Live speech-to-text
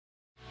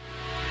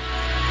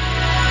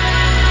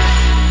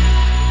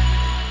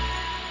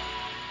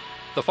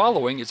The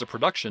following is a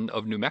production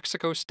of New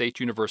Mexico State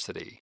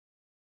University.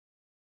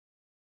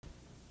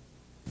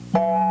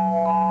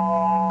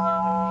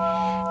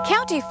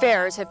 County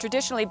fairs have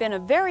traditionally been a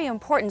very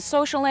important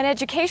social and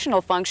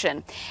educational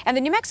function, and the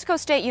New Mexico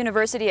State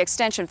University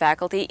Extension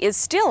faculty is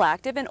still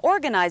active in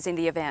organizing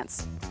the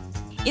events.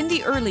 In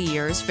the early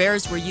years,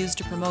 fairs were used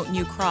to promote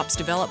new crops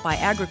developed by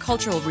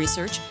agricultural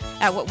research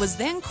at what was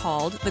then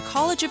called the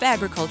College of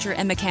Agriculture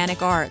and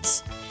Mechanic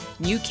Arts.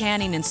 New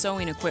canning and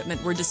sewing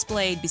equipment were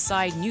displayed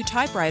beside new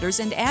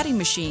typewriters and adding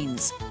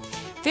machines.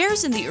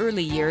 Fairs in the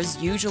early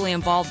years usually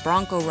involved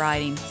bronco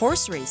riding,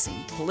 horse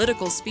racing,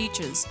 political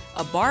speeches,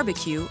 a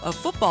barbecue, a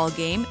football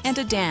game, and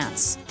a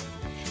dance.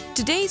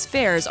 Today's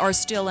fairs are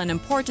still an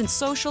important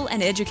social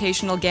and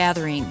educational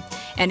gathering,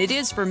 and it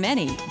is for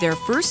many their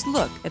first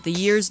look at the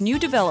year's new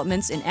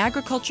developments in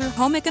agriculture,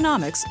 home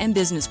economics, and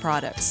business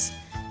products.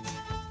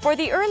 For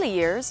the early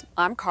years,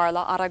 I'm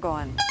Carla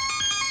Aragon.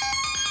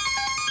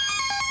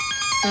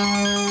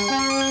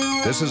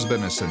 This has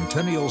been a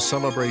Centennial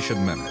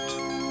Celebration Minute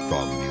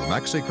from New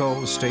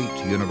Mexico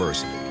State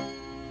University.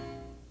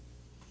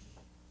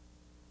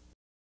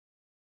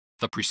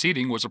 The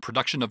preceding was a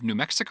production of New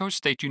Mexico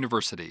State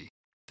University.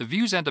 The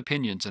views and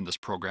opinions in this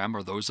program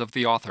are those of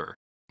the author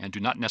and do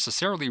not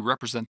necessarily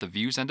represent the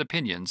views and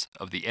opinions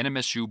of the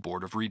NMSU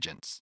Board of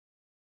Regents.